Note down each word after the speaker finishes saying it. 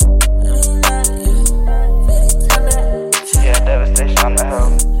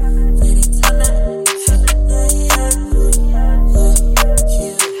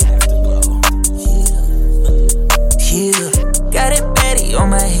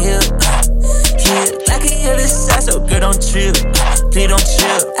hip. Yeah, like a other side, so girl, don't trip. Please don't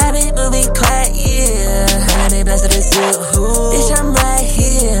trip. I been moving quiet, yeah. Let me blast to the zip. Bitch, I'm right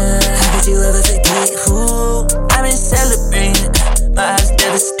here. How could you ever forget who? I've been celebrating. My eyes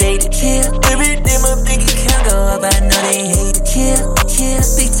devastated. Kill every day, my bank account go up. I know they hate it. Kill.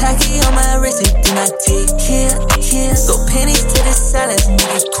 Big tacky on my wrist, it do not take. Kill. Go pennies to the silence,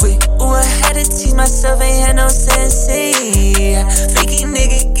 nigga quick. Ooh, I had to teach myself, ain't had no sense. Freaky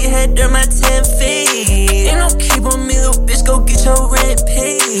nigga, get her during my 10 feet. Ain't no keep on me, little bitch, go get your rent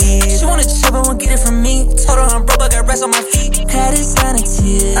paid. She wanna chip, but won't get it from me. Told her I'm broke, I got rest on my feet. Had it sonic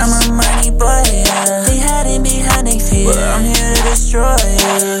tears, I'm a money boy, yeah. They hiding behind they fear, but I'm here to destroy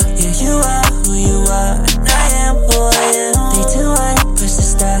ya. Yeah, you are who you are, and I am who I am. 3, 2, 1, push the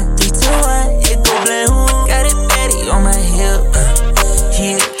stop. 3, 2, 1, it go blame. Got it fatty on my hip.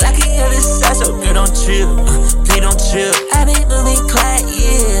 Yeah, like a other side, so girl, don't trip. Please don't trip.